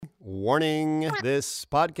Warning, this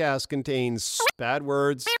podcast contains bad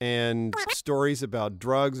words and stories about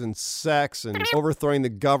drugs and sex and overthrowing the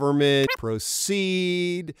government.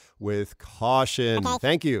 Proceed with caution.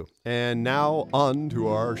 Thank you. And now on to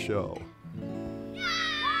our show.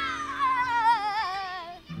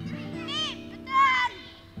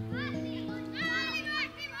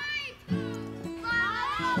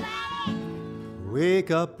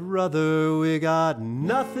 Wake up, brother, we got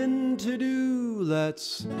nothing to do.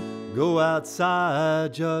 Let's go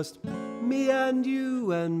outside, just me and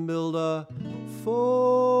you, and build a fort.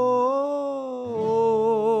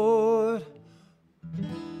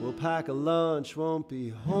 We'll pack a lunch, won't be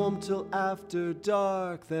home till after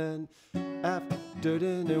dark. Then after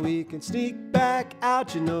dinner we can sneak back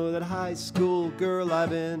out. You know that high school girl I've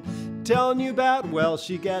been telling you about? Well,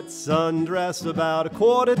 she gets undressed about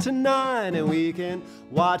 8:45, and we can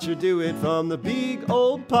watch her do it from the big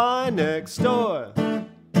old pine next door.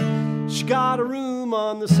 She got a room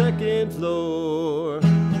on the second floor.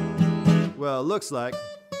 Well, looks like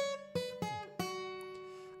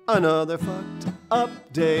another fucked up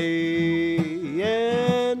day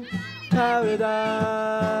in paradise.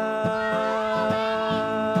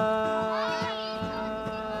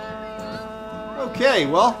 Okay,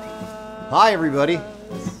 well, hi everybody.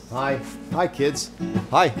 Hi kids.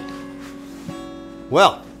 Hi.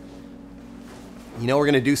 Well, you know we're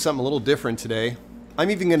going to do something a little different today. I'm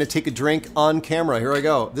even going to take a drink on camera. Here I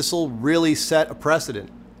go. This will really set a precedent.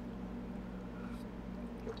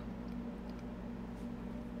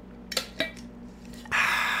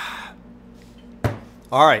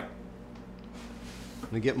 All right. I'm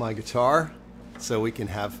going to get my guitar so we can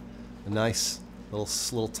have a nice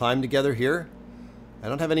little time together here. I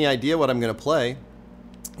don't have any idea what I'm going to play.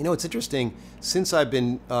 You know, it's interesting. Since I've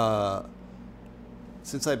been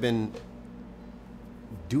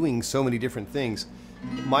doing so many different things,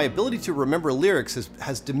 my ability to remember lyrics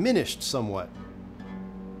has diminished somewhat.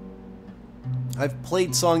 I've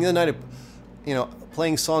played songs the other night,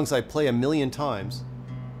 playing songs I play 1,000,000 times,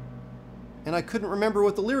 and I couldn't remember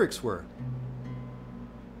what the lyrics were.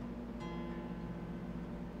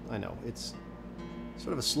 I know it's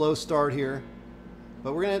sort of a slow start here,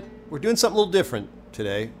 but we're doing something a little different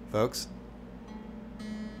today, folks.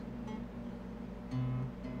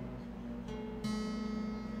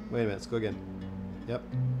 Wait a minute, let's go again. Yep.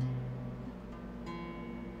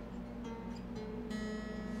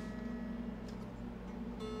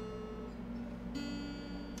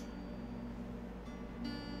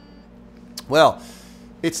 Well,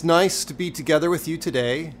 it's nice to be together with you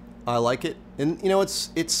today. I like it. And you know, it's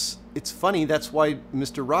funny, that's why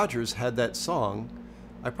Mr. Rogers had that song.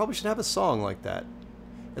 I probably should have a song like that.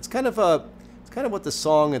 It's kind of what the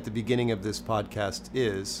song at the beginning of this podcast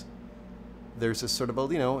is. There's a sort of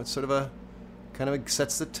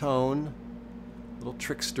sets the tone, a little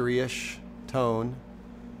trickstery-ish tone,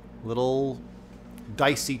 little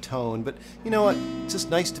dicey tone, but you know what? It's just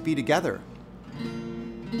nice to be together.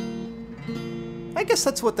 I guess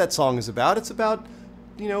that's what that song is about. It's about,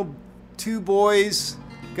 two boys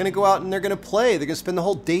gonna go out and they're gonna play. They're gonna spend the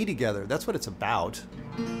whole day together. That's what it's about.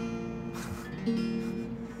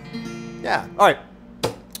 Yeah, all right.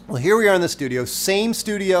 Well, here we are in the studio. Same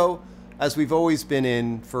studio as we've always been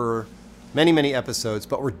in for many, many episodes,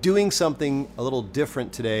 but we're doing something a little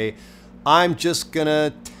different today. I'm just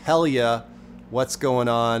gonna tell you what's going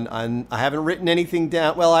on. I haven't written anything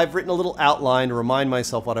down. Well, I've written a little outline to remind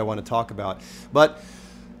myself what I want to talk about, but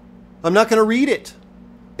I'm not gonna read it.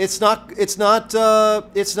 It's not going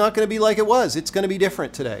to be like it was. It's going to be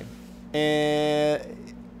different today.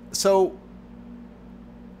 And so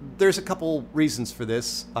there's a couple reasons for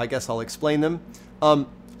this. I guess I'll explain them.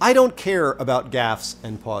 I don't care about gaffes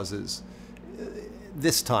and pauses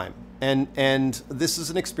this time. And this is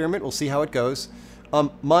an experiment. We'll see how it goes.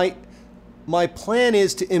 My plan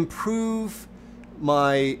is to improve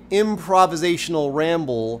my improvisational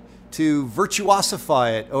ramble, to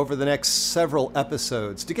virtuosify it over the next several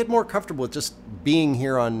episodes, to get more comfortable with just being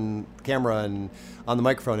here on camera and on the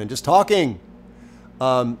microphone and just talking.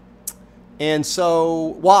 And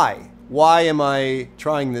so why am I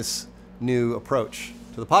trying this new approach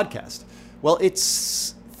to the podcast? Well,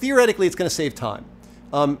 theoretically it's going to save time.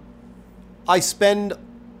 I spend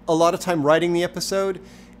a lot of time writing the episode,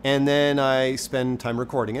 and then I spend time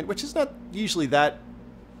recording it, which is not usually that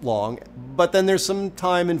long, but then there's some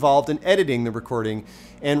time involved in editing the recording.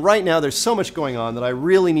 And right now there's so much going on that I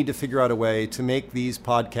really need to figure out a way to make these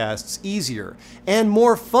podcasts easier and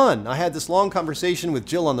more fun. I had this long conversation with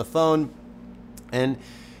Jill on the phone, and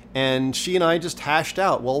she and I just hashed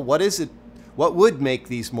out, well, what would make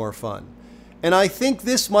these more fun? And I think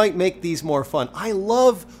this might make these more fun. I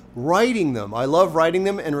love writing them. I love writing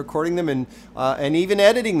them and recording them, and even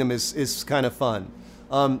editing them is kind of fun.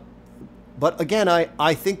 But again,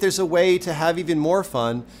 I think there's a way to have even more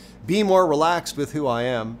fun, be more relaxed with who I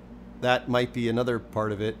am. That might be another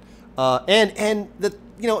part of it.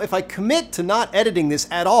 If I commit to not editing this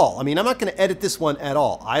at all, I mean, I'm not going to edit this one at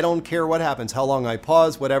all. I don't care what happens, how long I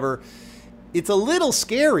pause, whatever. It's a little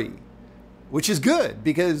scary, which is good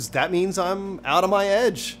because that means I'm out of my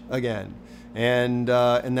edge again. And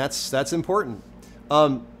that's important.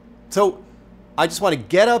 So I just want to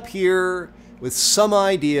get up here with some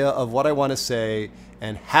idea of what I want to say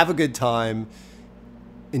and have a good time,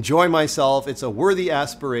 enjoy myself. It's a worthy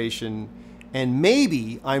aspiration. And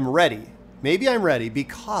maybe I'm ready. Maybe I'm ready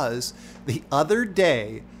because the other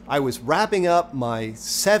day I was wrapping up my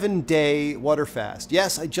 7-day water fast.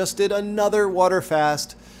 Yes, I just did another water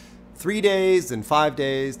fast. 3 days, then 5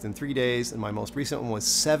 days, then 3 days. And my most recent one was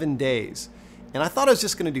 7 days. And I thought I was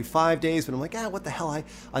just going to do 5 days, but I'm like, what the hell?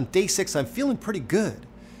 On day 6, I'm feeling pretty good.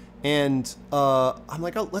 And I'm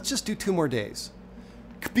like, let's just do 2 more days.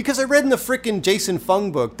 Because I read in the frickin' Jason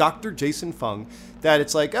Fung book, Dr. Jason Fung, that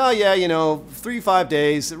it's like, 3-5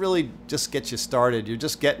 days, it really just gets you started. You're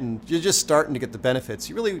just starting to get the benefits.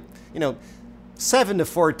 You really, 7 to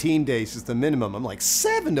 14 days is the minimum. I'm like,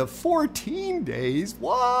 7 to 14 days?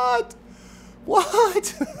 What?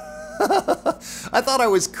 I thought I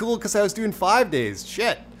was cool because I was doing 5 days.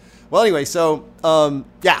 Shit. Well, anyway, so,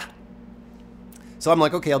 yeah. So I'm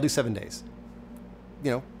like, okay, I'll do 7 days.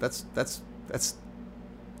 That's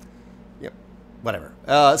whatever.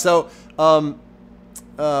 How'd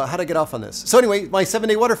I get off on this? So anyway, my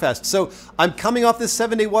 7-day water fast. So I'm coming off this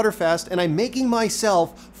 7-day water fast and I'm making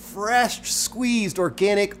myself fresh squeezed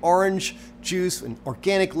organic orange juice and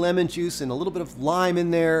organic lemon juice and a little bit of lime in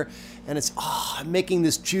there. And I'm making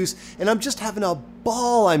this juice and I'm just having a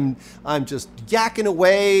ball. I'm just yakking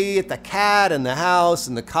away at the cat and the house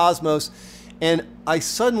and the cosmos. And I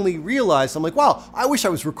suddenly realized, I'm like, wow, I wish I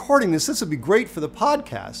was recording this. This would be great for the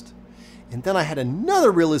podcast. And then I had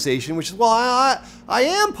another realization, which is, well, I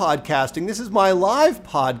am podcasting. This is my live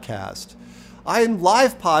podcast. I am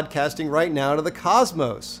live podcasting right now to the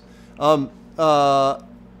cosmos. I'm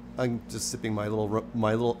just sipping my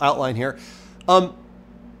little outline here. When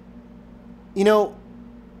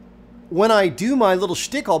I do my little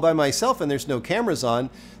shtick all by myself and there's no cameras on,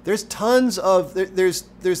 there's tons of there's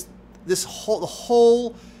this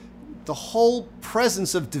whole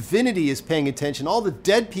presence of divinity is paying attention. All the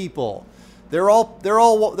dead people, they're all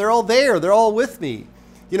there. They're all with me.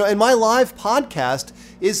 And my live podcast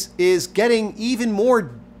is getting even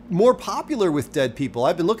more popular with dead people.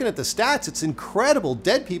 I've been looking at the stats. It's incredible.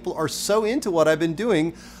 Dead people are so into what I've been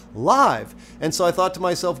doing live. And so I thought to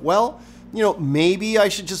myself, well, maybe I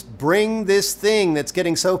should just bring this thing that's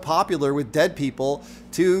getting so popular with dead people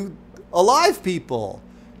to alive people.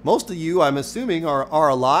 Most of you, I'm assuming, are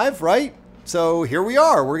alive, right? So here we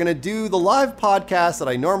are. We're going to do the live podcast that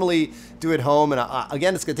I normally do at home. And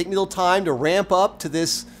again, it's going to take me a little time to ramp up to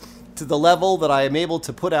the level that I am able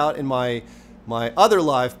to put out in my other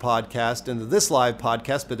live podcast and this live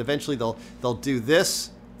podcast. But eventually they'll do this.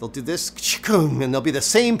 They'll do this, and they'll be the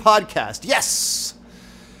same podcast. Yes.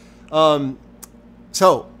 So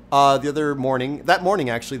the morning that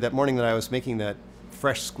I was making that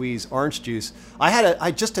fresh squeeze orange juice, I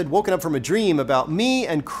just had woken up from a dream about me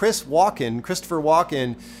and Christopher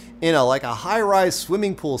Walken in a high-rise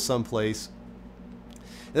swimming pool someplace.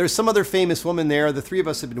 There's some other famous woman there. The three of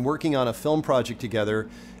us had been working on a film project together,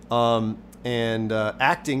 and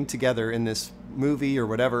acting together in this movie or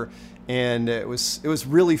whatever. And it was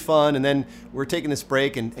really fun. And then we're taking this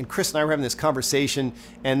break, and Chris and I were having this conversation.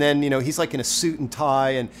 And then, he's like in a suit and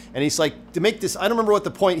tie, and he's like, to make this, I don't remember what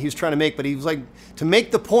the point he was trying to make, but he was like, to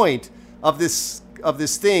make the point of this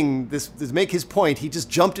thing, to make his point, he just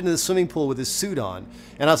jumped into the swimming pool with his suit on.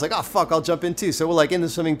 And I was like, oh fuck, I'll jump in too. So we're like in the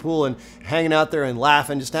swimming pool and hanging out there and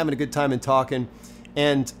laughing, just having a good time and talking.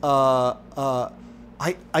 And I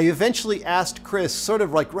eventually asked Chris, sort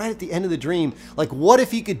of like right at the end of the dream, like, what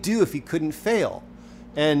if he could do if he couldn't fail?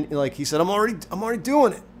 And like he said, I'm already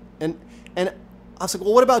doing it. And I was like,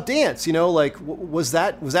 well, what about dance? Was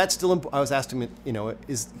that still? I was asking him,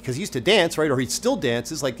 because he used to dance, right? Or he still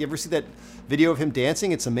dances. Like, you ever see that video of him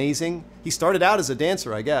dancing? It's amazing. He started out as a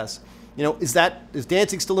dancer, I guess. Is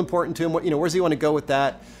dancing still important to him? What, where does he want to go with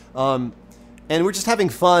that? And we're just having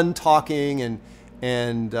fun talking,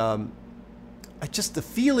 and the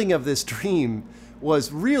feeling of this dream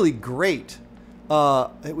was really great.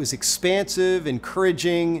 It was expansive,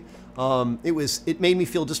 encouraging. It made me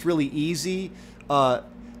feel just really easy. To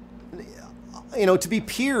be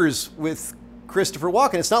peers with Christopher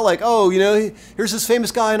Walken. It's not like, oh, here's this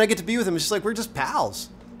famous guy and I get to be with him. It's just like, we're just pals.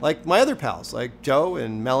 Like my other pals, like Joe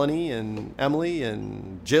and Melanie and Emily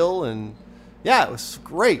and Jill. And yeah, it was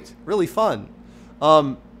great. Really fun.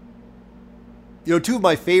 Two of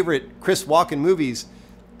my favorite Chris Walken movies,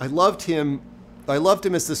 I loved him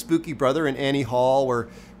as the spooky brother in Annie Hall,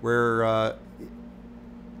 where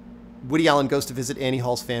Woody Allen goes to visit Annie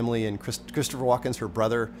Hall's family, and Christopher Walken's her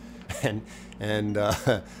brother, and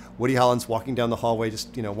Woody Allen's walking down the hallway,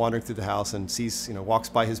 just wandering through the house, and sees walks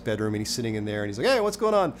by his bedroom, and he's sitting in there, and he's like, "Hey, what's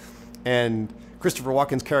going on?" And Christopher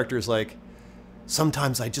Walken's character is like,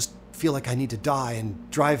 "Sometimes I just feel like I need to die and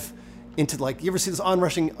drive into, like, you ever see those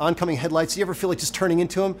oncoming headlights? You ever feel like just turning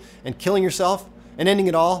into them and killing yourself and ending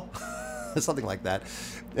it all?" Something like that.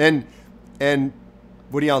 And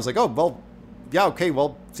Woody Allen's like, "Oh, well, yeah, okay,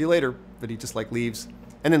 well, see you later." But he just like leaves.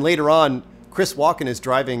 And then later on, Chris Walken is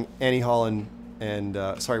driving Annie Hall and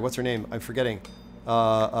sorry, what's her name? I'm forgetting.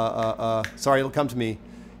 Sorry, it'll come to me.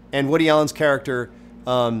 And Woody Allen's character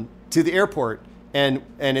to the airport. And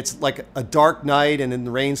it's like a dark night, and then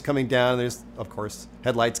the rain's coming down, and there's, of course,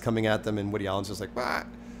 headlights coming at them, and Woody Allen's just like, "Bah."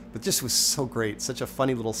 But just was so great. Such a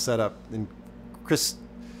funny little setup. And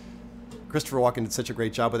Christopher Walken did such a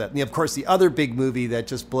great job with that. And of course, the other big movie that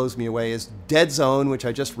just blows me away is Dead Zone, which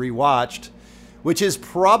I just rewatched, which is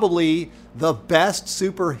probably the best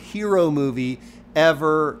superhero movie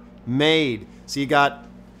ever made. So you got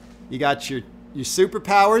your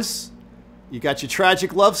superpowers, you got your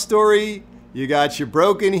tragic love story, you got your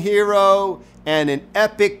broken hero, and an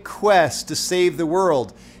epic quest to save the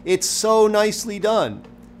world. It's so nicely done.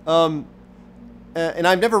 And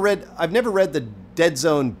I've never read the Dead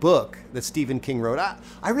Zone book that Stephen King wrote.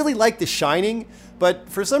 I really like The Shining, but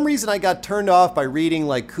for some reason I got turned off by reading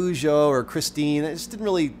like Cujo or Christine. It just didn't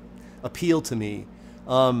really appeal to me.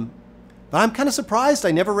 But I'm kind of surprised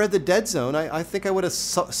I never read the Dead Zone. I think I would have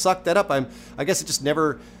sucked that up. I guess it just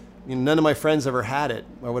never, none of my friends ever had it.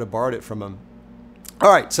 I would have borrowed it from them.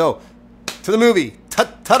 All right, so to the movie.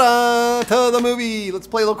 Ta-da! To the movie. Let's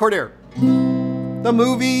play a little chord here. The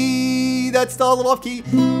movie. That's the little off key.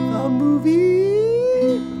 The movie.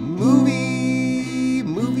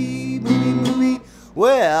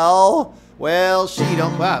 Well, she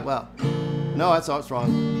don't. Well. No, that's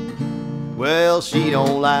wrong. Well, she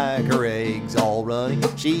don't like her eggs all runny.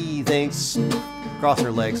 She thinks crossing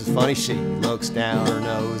her legs is funny. She looks down her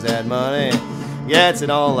nose at money. Gets it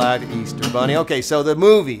on like the Easter Bunny. Okay, so the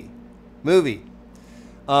movie.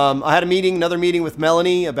 I had another meeting with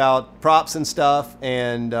Melanie about props and stuff,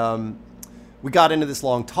 and we got into this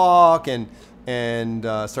long talk and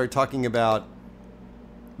started talking about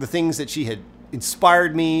the things that she had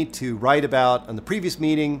inspired me to write about on the previous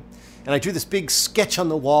meeting. And I drew this big sketch on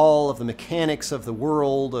the wall of the mechanics of the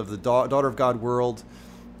world, of the Daughter of God world.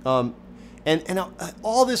 And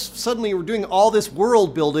all this, suddenly we're doing all this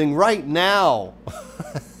world building right now.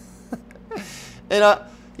 And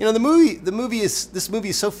this movie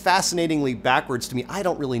is so fascinatingly backwards to me. I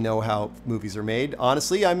don't really know how movies are made.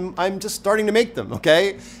 Honestly, I'm just starting to make them,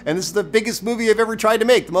 okay? And this is the biggest movie I've ever tried to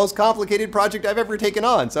make, the most complicated project I've ever taken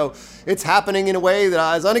on. So it's happening in a way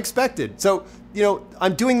that is unexpected. So,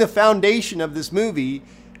 I'm doing the foundation of this movie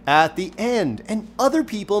at the end. And other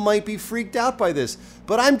people might be freaked out by this,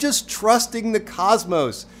 but I'm just trusting the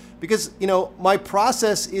cosmos because, my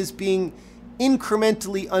process is being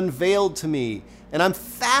incrementally unveiled to me. And I'm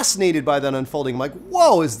fascinated by that unfolding. I'm like,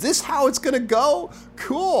 whoa, is this how it's going to go?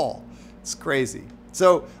 Cool. It's crazy.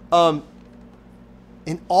 So, the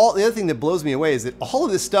other thing that blows me away is that all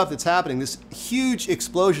of this stuff that's happening, this huge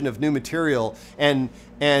explosion of new material and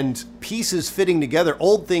pieces fitting together,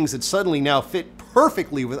 old things that suddenly now fit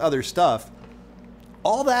perfectly with other stuff,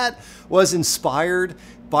 all that was inspired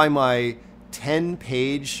by my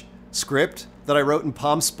 10-page script that I wrote in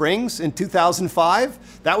Palm Springs in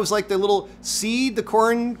 2005. That was like the little seed, the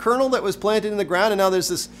corn kernel that was planted in the ground, and now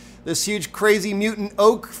there's this huge crazy mutant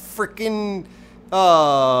oak freaking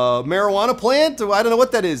marijuana plant. I don't know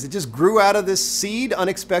what that is. It just grew out of this seed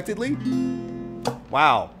unexpectedly.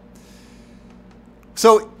 Wow.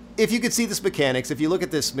 So if you could see this mechanics, if you look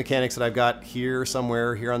at this mechanics that I've got here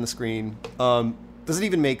somewhere here on the screen, does it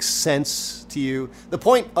even make sense to you? The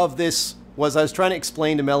point of this was I was trying to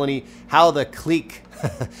explain to Melanie how the clique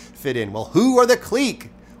fit in. Well, who are the clique?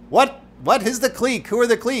 What is the clique? Who are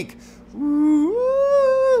the clique? Ooh,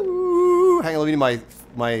 hang on, let me do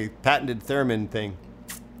my patented theremin thing.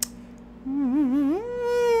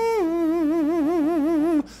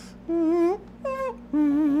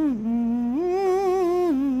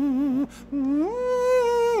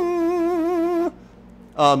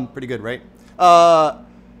 Pretty good, right?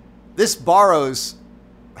 This borrows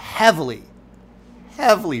heavily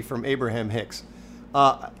heavily from Abraham Hicks.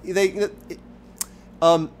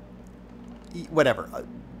 Whatever.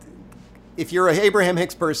 If you're a Abraham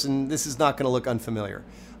Hicks person, this is not going to look unfamiliar.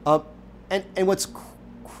 And what's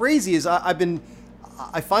crazy is I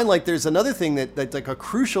find like there's another thing that's like a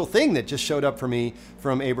crucial thing that just showed up for me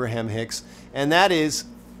from Abraham Hicks, and that is,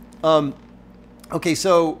 okay,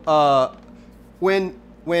 so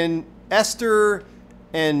when Esther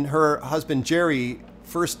and her husband Jerry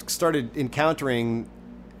first started encountering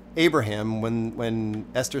Abraham, when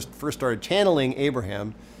Esther first started channeling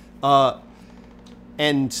Abraham,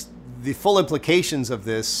 and the full implications of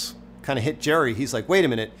this kind of hit Jerry. He's like, wait a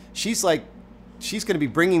minute, she's going to be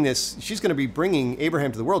bringing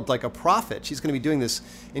Abraham to the world like a prophet. She's going to be doing this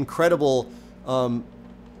incredible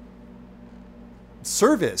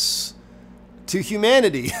service to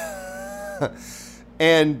humanity.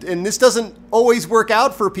 And this doesn't always work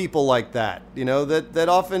out for people like that. You know, that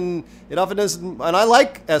often doesn't. And I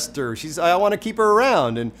like Esther. I want to keep her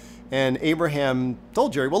around. And Abraham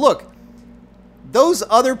told Jerry, well, look, those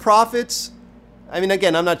other prophets, I mean,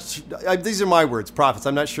 again, I'm not, these are my words, prophets.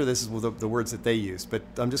 I'm not sure this is the words that they use, but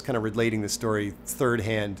I'm just kind of relating the story third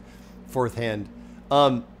hand, fourth hand.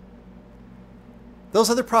 Those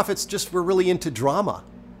other prophets just were really into drama.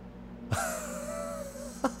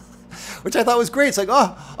 Which I thought was great. It's like,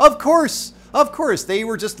 oh, of course. They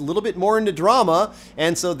were just a little bit more into drama,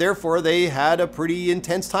 and so therefore they had a pretty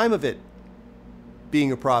intense time of it,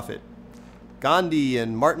 being a prophet. Gandhi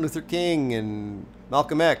and Martin Luther King and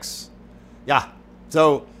Malcolm X. Yeah.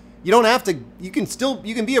 So you don't have to, you can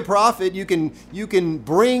be a prophet. You can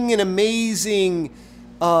bring an amazing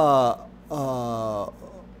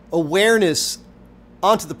awareness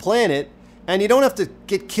onto the planet, and you don't have to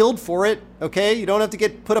get killed for it, okay? You don't have to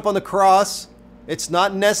get put up on the cross. It's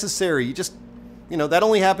not necessary. You just, that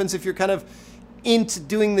only happens if you're kind of into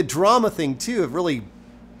doing the drama thing too, of really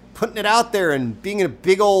putting it out there and being a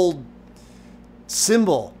big old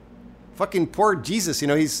symbol. Fucking poor Jesus,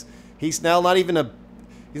 he's now not even a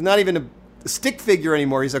stick figure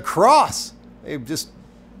anymore. He's a cross. They've just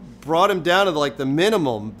brought him down to like the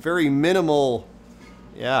minimum, very minimal.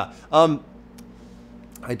 Yeah. I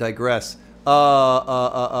digress.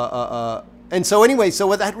 And so anyway,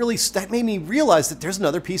 so that made me realize that there's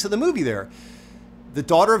another piece of the movie there. The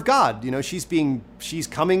daughter of God, she's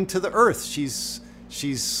coming to the earth. She's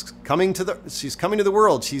coming to the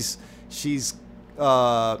world. She's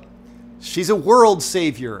a world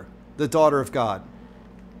savior, the daughter of God.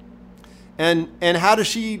 And how does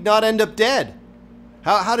she not end up dead?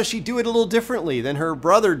 How does she do it a little differently than her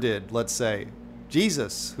brother did, let's say?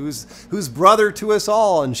 Jesus, who's brother to us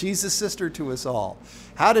all, and she's a sister to us all.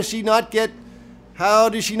 How does she not get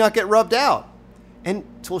rubbed out? And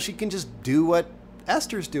so she can just do what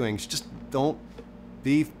Esther's doing. She just don't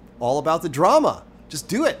be all about the drama. Just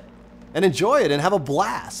do it and enjoy it and have a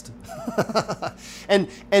blast. and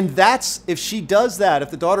that's, if she does that,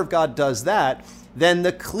 if the daughter of God does that, then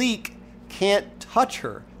the clique can't touch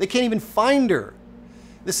her. They can't even find her.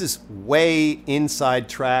 This is way inside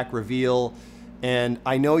track reveal. And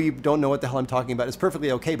I know you don't know what the hell I'm talking about. It's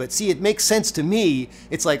perfectly okay. But see, it makes sense to me.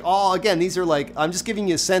 It's like, again, these are like, I'm just giving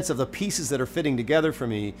you a sense of the pieces that are fitting together for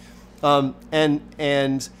me. And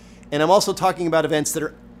I'm also talking about events that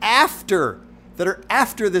are after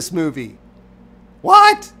this movie.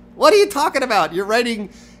 What are you talking about? You're writing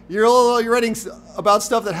about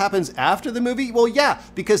stuff that happens after the movie? Well, yeah,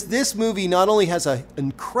 because this movie not only has an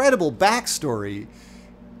incredible backstory,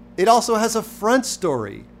 it also has a front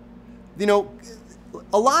story.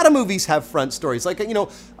 A lot of movies have front stories. Like,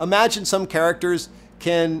 imagine some characters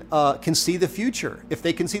can see the future. If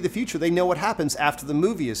they can see the future, they know what happens after the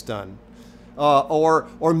movie is done.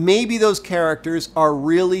 Or maybe those characters are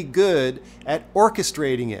really good at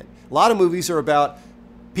orchestrating it. A lot of movies are about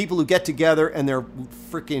people who get together and they're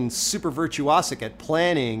freaking super virtuosic at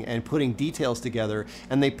planning and putting details together,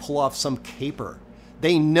 and they pull off some caper.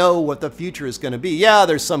 They know what the future is going to be. Yeah,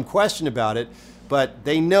 there's some question about it, but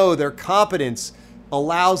they know their competence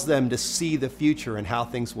allows them to see the future and how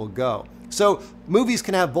things will go. So movies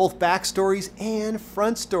can have both backstories and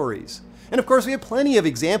front stories. And of course, we have plenty of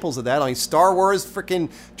examples of that. I mean, Star Wars, freaking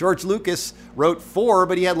George Lucas wrote 4,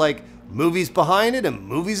 but he had like movies behind it and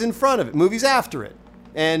movies in front of it, movies after it.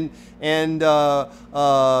 And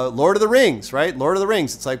Lord of the Rings, right? Lord of the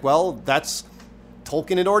Rings. It's like, well, that's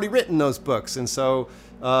Tolkien had already written those books. And so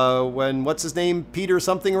when, what's his name? Peter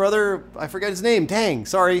something or other, I forget his name. Dang,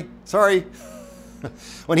 sorry.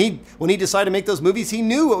 When he decided to make those movies, he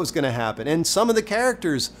knew what was going to happen. And some of the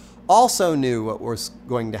characters also knew what was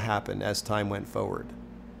going to happen as time went forward.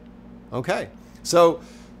 Okay. So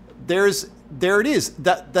there's there it is.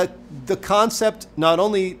 That the concept, not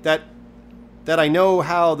only that I know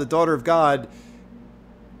how the daughter of God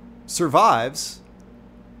survives,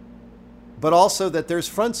 but also that there's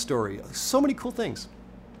front story. So many cool things.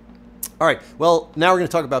 All right, well, now we're going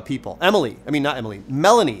to talk about people. Melanie.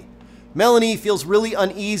 Melanie feels really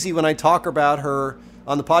uneasy when I talk about her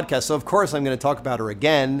on the podcast, so of course I'm going to talk about her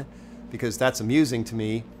again, because that's amusing to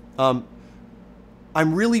me. I'm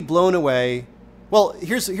really blown away. Well,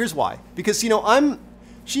 here's why. Because,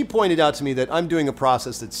 she pointed out to me that I'm doing a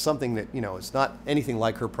process that's something that, is not anything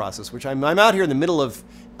like her process, which I'm out here in the middle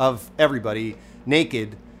of everybody,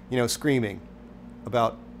 naked, screaming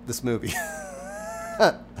about this movie.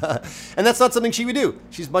 And that's not something she would do.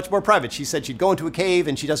 She's much more private. She said she'd go into a cave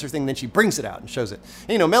and she does her thing, and then she brings it out and shows it.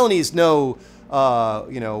 And, Melanie's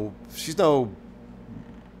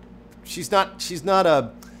she's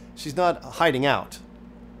not hiding out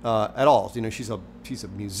at all. She's a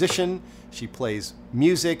musician. She plays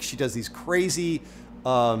music. She does these crazy,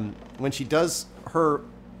 when she does her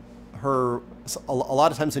a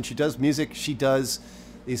lot of times when she does music, she does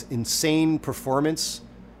these insane performance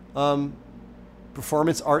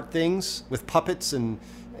art things with puppets, and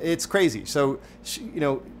it's crazy. So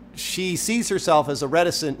she sees herself as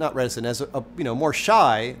as more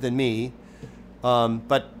shy than me,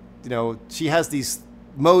 but she has these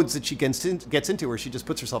modes that she gets into where she just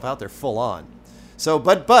puts herself out there full on. So,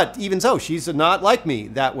 but even so, she's not like me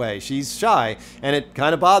that way. She's shy, and it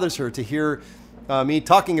kind of bothers her to hear me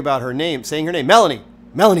talking about her name, saying her name, Melanie.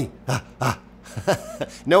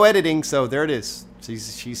 No editing, so there it is.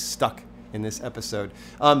 She's stuck in this episode.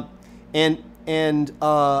 And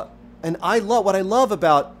I love what I love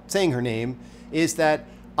about saying her name is that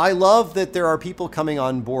I love that there are people coming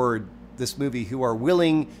on board this movie who are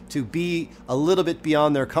willing to be a little bit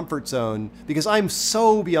beyond their comfort zone, because I'm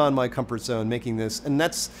so beyond my comfort zone making this, and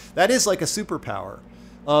that is like a superpower.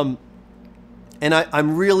 And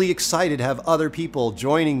I'm really excited to have other people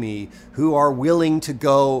joining me who are willing to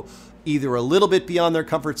go either a little bit beyond their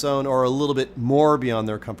comfort zone or a little bit more beyond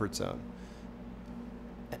their comfort zone.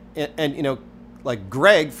 And like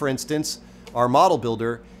Greg, for instance, our model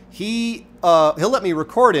builder, he'll let me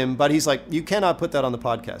record him, but he's like, you cannot put that on the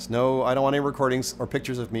podcast. No, I don't want any recordings or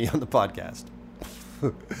pictures of me on the podcast.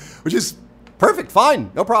 Which is perfect, fine,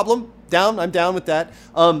 no problem. I'm down with that.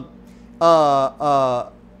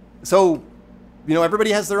 So,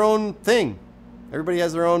 everybody has their own thing. Everybody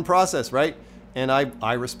has their own process, right? And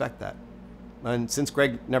I respect that. And since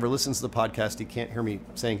Greg never listens to the podcast, he can't hear me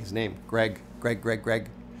saying his name. Greg.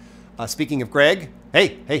 Speaking of Greg,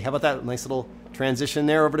 hey, how about that nice little transition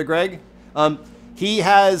there over to Greg? He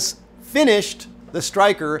has finished the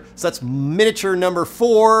striker, so that's miniature number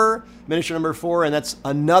 4, and that's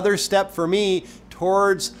another step for me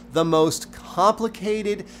towards the most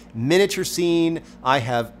complicated miniature scene I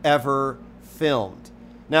have ever filmed.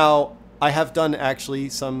 Now, I have done actually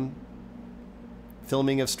some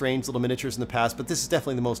filming of strange little miniatures in the past, but this is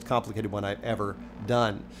definitely the most complicated one I've ever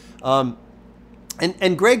done.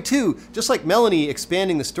 And Greg, too, just like Melanie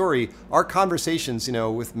expanding the story, our conversations,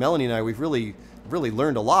 with Melanie and I, we've really, really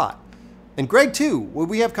learned a lot. And Greg, too, when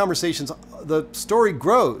we have conversations, the story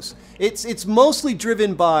grows. It's mostly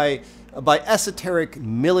driven by esoteric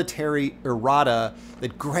military errata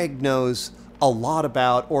that Greg knows a lot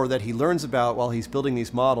about, or that he learns about while he's building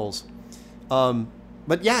these models.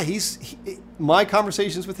 But yeah, my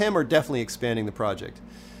conversations with him are definitely expanding the project.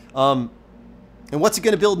 And what's he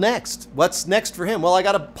going to build next? What's next for him? Well, I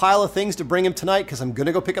got a pile of things to bring him tonight, because I'm going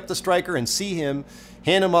to go pick up the striker and see him,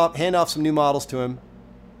 hand off some new models to him.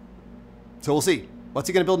 So we'll see. What's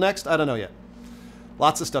he going to build next? I don't know yet.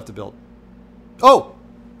 Lots of stuff to build. Oh,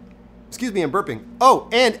 excuse me, I'm burping. Oh,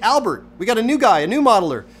 and Albert. We got a new guy, a new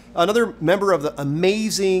modeler, another member of the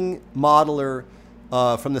amazing modeler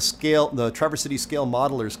from the Traverse City Scale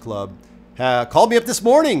Modelers Club. Called me up this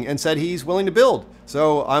morning and said he's willing to build.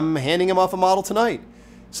 So I'm handing him off a model tonight.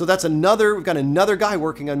 So we've got another guy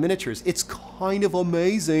working on miniatures. It's kind of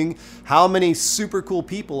amazing how many super cool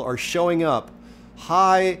people are showing up.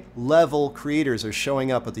 High level creators are showing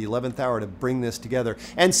up at the 11th hour to bring this together.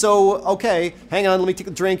 And so, okay, hang on, let me take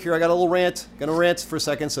a drink here. I got a little rant. Gonna rant for a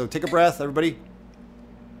second, so take a breath, everybody.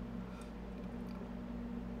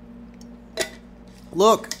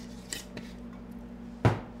 Look.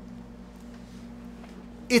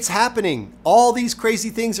 It's happening. All these crazy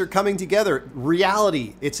things are coming together.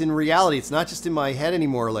 Reality. It's in reality. It's not just in my head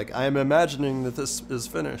anymore. Like, I am imagining that this is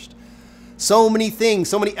finished. So many things,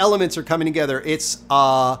 so many elements are coming together. It's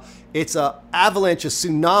a avalanche, a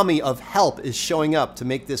tsunami of help is showing up to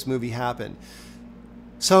make this movie happen.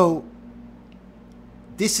 So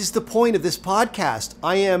this is the point of this podcast.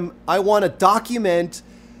 I want to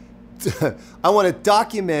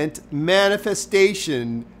document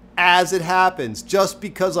manifestation as it happens, just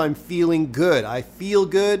because I'm feeling good. I feel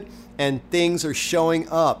good and things are showing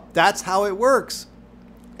up. That's how it works.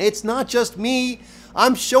 It's not just me.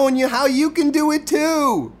 I'm showing you how you can do it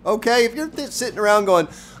too. Okay? If you're sitting around going,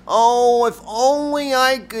 oh, if only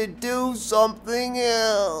I could do something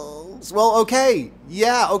else. Well, okay.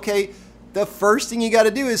 Yeah, okay. The first thing you got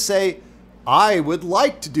to do is say, I would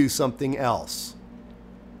like to do something else.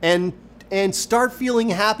 And start feeling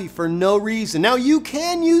happy for no reason. Now, you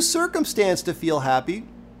can use circumstance to feel happy.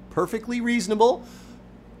 Perfectly reasonable.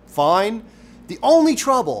 Fine. The only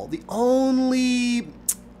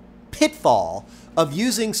pitfall of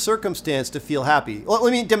using circumstance to feel happy. Well,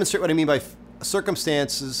 let me demonstrate what I mean by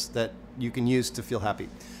circumstances that you can use to feel happy.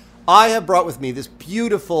 I have brought with me this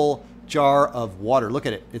beautiful jar of water. Look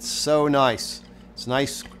at it. It's so nice. It's a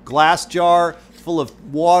nice glass jar full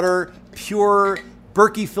of water, pure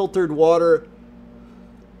Berkey filtered water.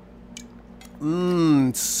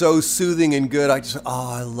 So soothing and good.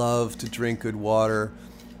 I love to drink good water.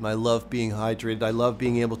 And I love being hydrated. I love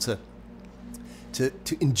being able to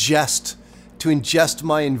ingest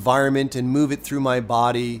my environment and move it through my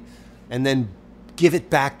body and then give it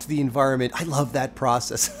back to the environment. I love that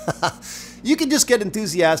process. You can just get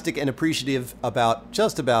enthusiastic and appreciative about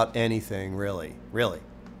just about anything, really.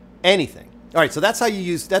 Anything. All right, so that's how you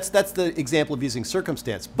use, that's the example of using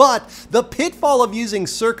circumstance. But the pitfall of using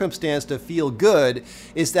circumstance to feel good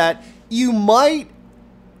is that you might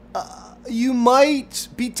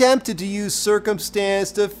be tempted to use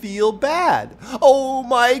circumstance to feel bad. Oh,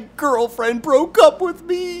 my girlfriend broke up with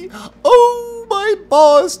me. Oh, my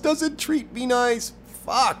boss doesn't treat me nice.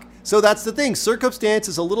 Fuck. So that's the thing. Circumstance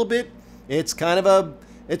is a little bit, it's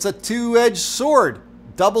a two-edged sword,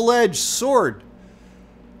 double-edged sword.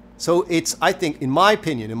 So I think, in my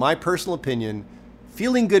personal opinion,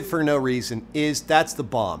 feeling good for no reason that's the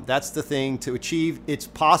bomb. That's the thing to achieve. It's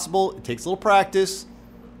possible. It takes a little practice.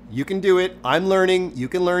 You can do it. I'm learning. You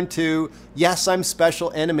can learn too. Yes, I'm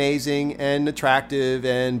special and amazing and attractive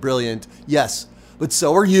and brilliant. Yes, but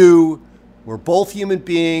so are you. We're both human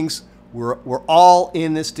beings. We're all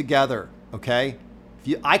in this together. Okay?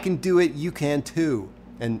 I can do it. You can too.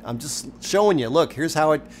 And I'm just showing you. Look, here's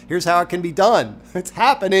how it can be done. It's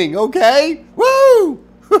happening. Okay? Woo!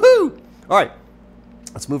 Woohoo! All right.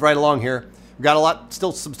 Let's move right along here. We've got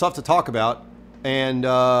still some stuff to talk about, and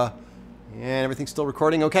everything's still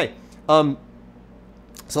recording. Okay.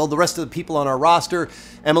 So the rest of the people on our roster,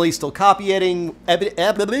 Emily's still copy editing.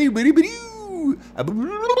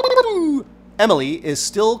 Emily is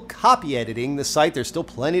still copy editing the site. There's still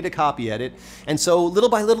plenty to copy edit. And so little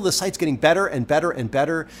by little, the site's getting better and better and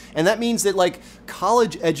better. And that means that like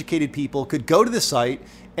college educated people could go to the site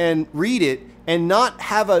and read it and not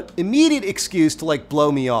have an immediate excuse to like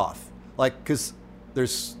blow me off. Like, cause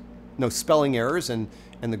there's no spelling errors and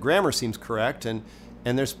the grammar seems correct and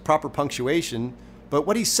there's proper punctuation. But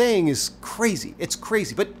what he's saying is crazy. It's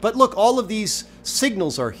crazy. But look, all of these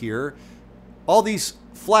signals are here. All these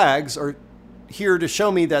flags are here to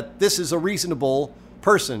show me that this is a reasonable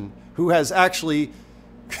person who has actually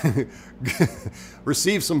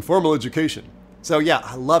received some formal education. So yeah,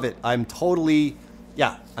 I love it. I'm totally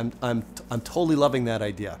loving that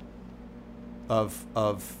idea of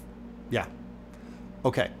yeah.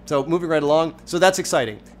 Okay, so moving right along. So that's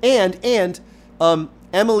exciting. And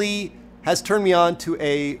Emily has turned me on to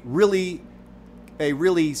a really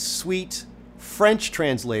sweet French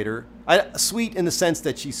translator. Sweet in the sense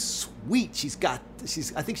that she's sweet. I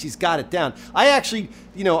think she's got it down. I actually,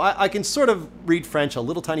 I can sort of read French a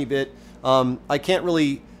little tiny bit. I can't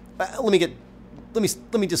really. Let me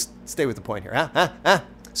just stay with the point here.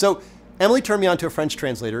 So Emily turned me on to a French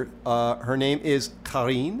translator. Her name is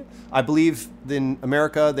Karine. I believe in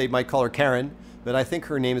America they might call her Karen, but I think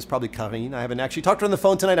her name is probably Karine. I haven't actually talked to her on the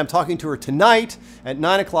phone tonight. I'm talking to her tonight at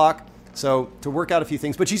 9:00. So to work out a few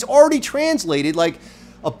things, but she's already translated like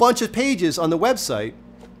a bunch of pages on the website,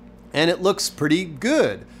 and it looks pretty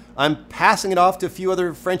good. I'm passing it off to a few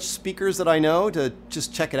other French speakers that I know to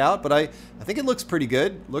just check it out, but I think it looks pretty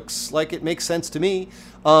good. Looks like it makes sense to me.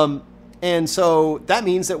 And so that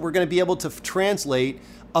means that we're going to be able to translate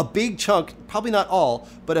a big chunk, probably not all,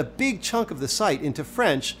 but a big chunk of the site into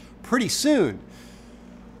French pretty soon.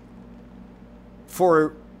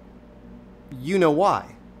 For you know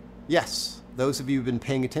why. Yes, those of you who've been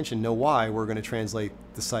paying attention know why we're going to translate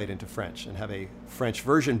the site into French and have a French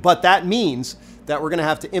version. But that means that we're going to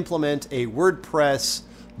have to implement a WordPress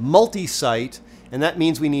multi-site, and that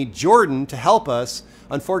means we need Jordan to help us.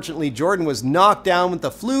 Unfortunately, Jordan was knocked down with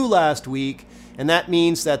the flu last week, And that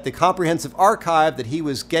means that the comprehensive archive that he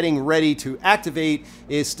was getting ready to activate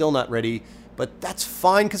is still not ready. But that's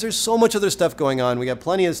fine because there's so much other stuff going on. We got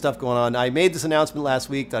plenty of stuff going on. I made this announcement last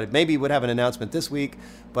week that I maybe would have an announcement this week,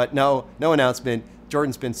 but no announcement.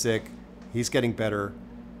 Jordan's been sick. He's getting better.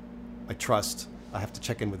 I trust. I have to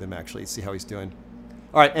check in with him actually, see how he's doing.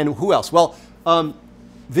 All right, and who else? Well,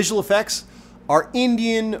 visual effects. Our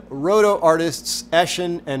Indian roto artists,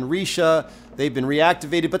 Eshan and Risha, they've been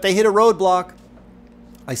reactivated, but they hit a roadblock.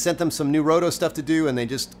 I sent them some new roto stuff to do, and they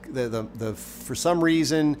just, for some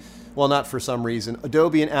reason, well, not for some reason,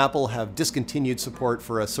 Adobe and Apple have discontinued support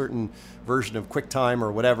for a certain version of QuickTime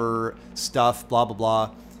or whatever stuff, blah, blah,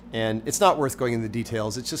 blah. And it's not worth going into the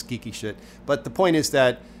details. It's just geeky shit. But the point is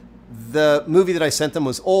that the movie that I sent them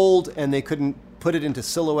was old, and they couldn't put it into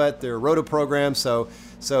Silhouette, their roto program. So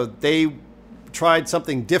they tried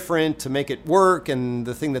something different to make it work, and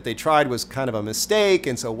the thing that they tried was kind of a mistake,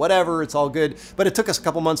 and so whatever, it's all good. But it took us a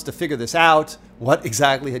couple months to figure this out, what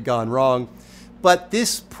exactly had gone wrong. But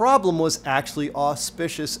this problem was actually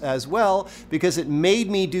auspicious as well, because it made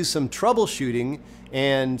me do some troubleshooting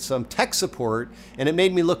and some tech support, and it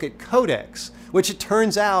made me look at codecs, which it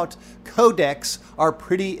turns out codecs are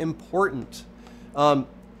pretty important.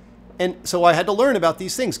 And so I had to learn about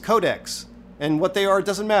these things, codecs. And what they are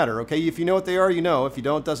doesn't matter, okay? If you know what they are, you know. If you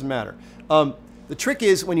don't, it doesn't matter. The trick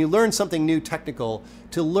is when you learn something new technical,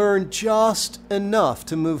 to learn just enough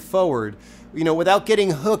to move forward, without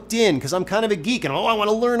getting hooked in, because I'm kind of a geek and I want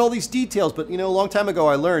to learn all these details. But, a long time ago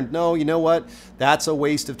I learned, no, you know what? That's a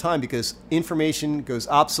waste of time because information goes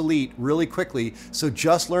obsolete really quickly. So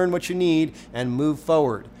just learn what you need and move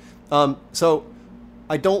forward. So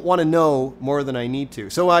I don't want to know more than I need to.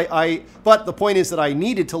 So but the point is that I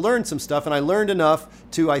needed to learn some stuff, and I learned enough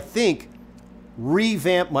to, I think,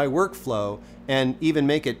 revamp my workflow and even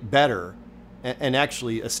make it better and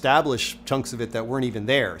actually establish chunks of it that weren't even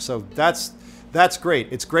there. So that's great.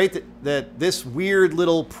 It's great that this weird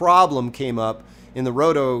little problem came up in the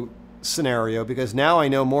roto scenario, because now I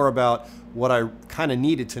know more about what I kind of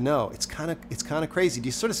needed to know. It's kind of crazy. Do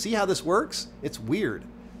you sort of see how this works? It's weird.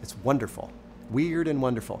 It's wonderful. Weird and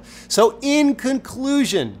wonderful. So in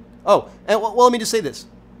conclusion, let me just say this.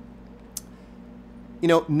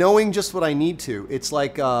 Knowing just what I need to, it's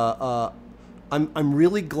like I'm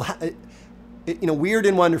really glad. Weird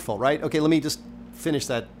and wonderful, right? Okay, let me just finish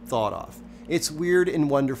that thought off. It's weird and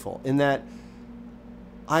wonderful in that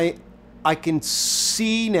I can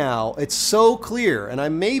see now, it's so clear,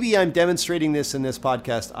 and maybe I'm demonstrating this in this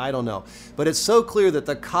podcast, I don't know, but it's so clear that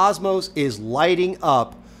the cosmos is lighting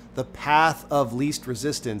up the path of least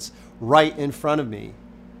resistance right in front of me.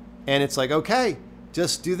 And it's like, okay,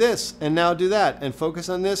 just do this and now do that and focus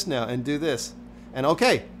on this now and do this. And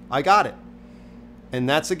okay, I got it. And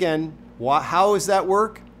that's, again, how does that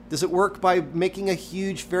work? Does it work by making a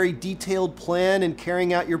huge, very detailed plan and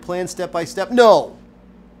carrying out your plan step by step? No.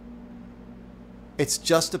 It's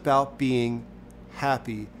just about being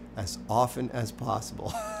happy as often as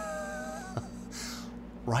possible.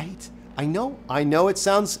 Right? I know it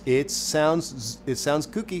sounds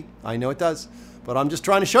kooky. I know it does. But I'm just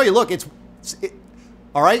trying to show you, look,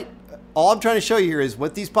 all right? All I'm trying to show you here is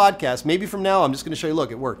with these podcasts, maybe from now I'm just going to show you,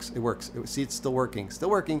 look, it works. See, it's still working,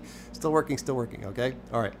 okay?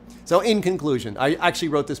 All right. So in conclusion, I actually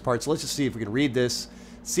wrote this part, so let's just see if we can read this,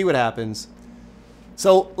 see what happens.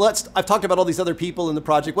 So I've talked about all these other people in the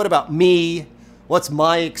project. What about me? What's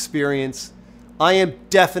my experience? I am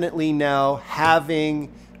definitely now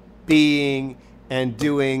being and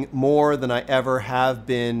doing more than I ever have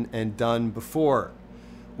been and done before.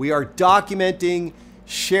 We are documenting,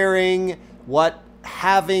 sharing what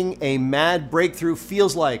having a mad breakthrough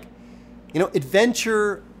feels like.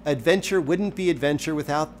 Adventure wouldn't be adventure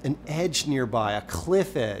without an edge nearby, a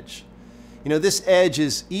cliff edge. This edge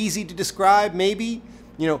is easy to describe, maybe.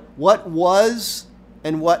 What was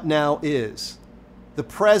and what now is. The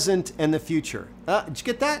present and the future. Did you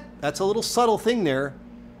get that? That's a little subtle thing there.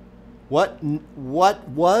 Let's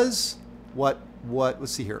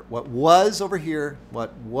see here. What was over here,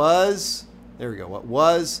 there we go. What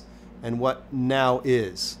was and what now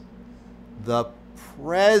is. The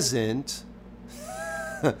present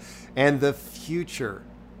and the future.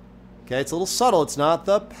 Okay, it's a little subtle. It's not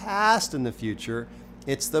the past and the future.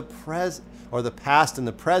 It's the present, or the past and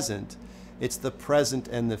the present. It's the present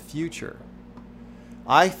and the future.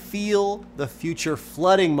 I feel the future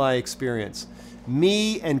flooding my experience.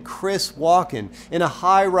 Me and Chris walking in a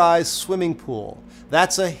high-rise swimming pool.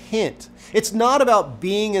 That's a hint. It's not about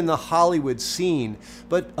being in the Hollywood scene,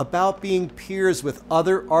 but about being peers with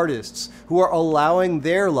other artists who are allowing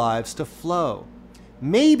their lives to flow.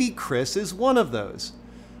 Maybe Chris is one of those.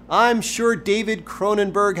 I'm sure David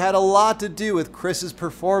Cronenberg had a lot to do with Chris's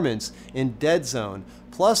performance in Dead Zone.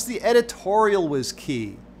 Plus, the editorial was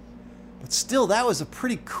key. But still, that was a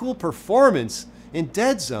pretty cool performance in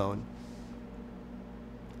Dead Zone.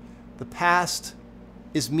 The past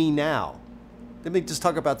is me now. Let me just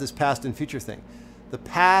talk about this past and future thing. The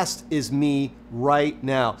past is me right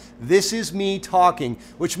now. This is me talking,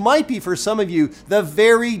 which might be for some of you the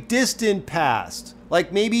very distant past,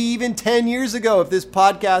 like maybe even 10 years ago if this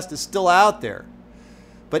podcast is still out there.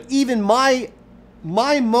 But even my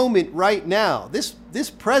moment right now, this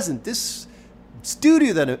present, this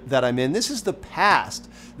studio that I'm in, this is the past.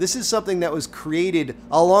 This is something that was created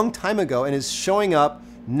a long time ago and is showing up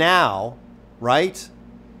now, right?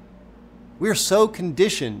 We're so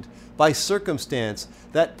conditioned by circumstance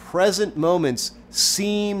that present moments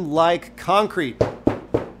seem like concrete,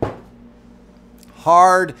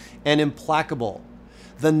 hard and implacable.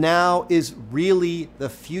 The now is really the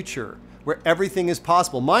future, where everything is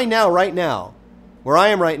possible. My now, right now, where I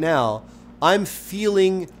am right now, I'm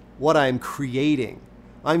feeling what I'm creating.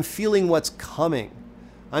 I'm feeling what's coming.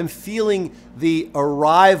 I'm feeling the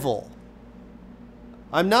arrival.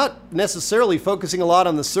 I'm not necessarily focusing a lot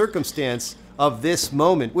on the circumstance of this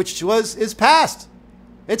moment, which is past.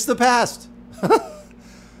 It's the past.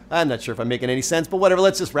 I'm not sure if I'm making any sense, but whatever,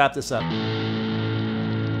 let's just wrap this up.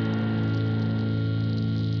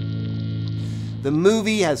 The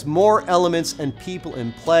movie has more elements and people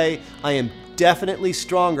in play. I am definitely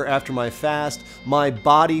stronger after my fast. My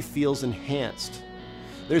body feels enhanced.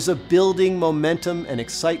 There's a building momentum and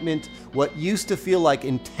excitement, what used to feel like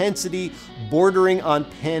intensity bordering on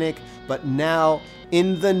panic, but now,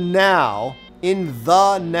 in the now,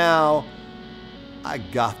 I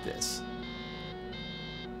got this.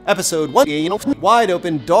 Episode 1, Wide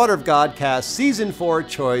Open, Daughter of Godcast, Season 4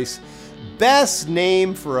 choice. Best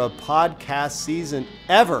name for a podcast season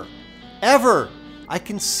ever. Ever. I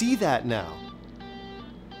can see that now.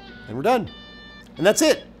 And we're done. And that's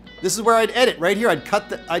it. This is where I'd edit, right here. I'd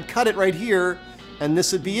cut it right here, and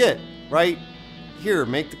this would be it. Right here,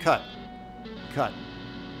 make the cut. Cut.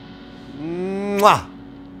 Mwah!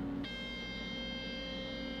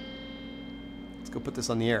 Let's go put this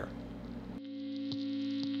on the air.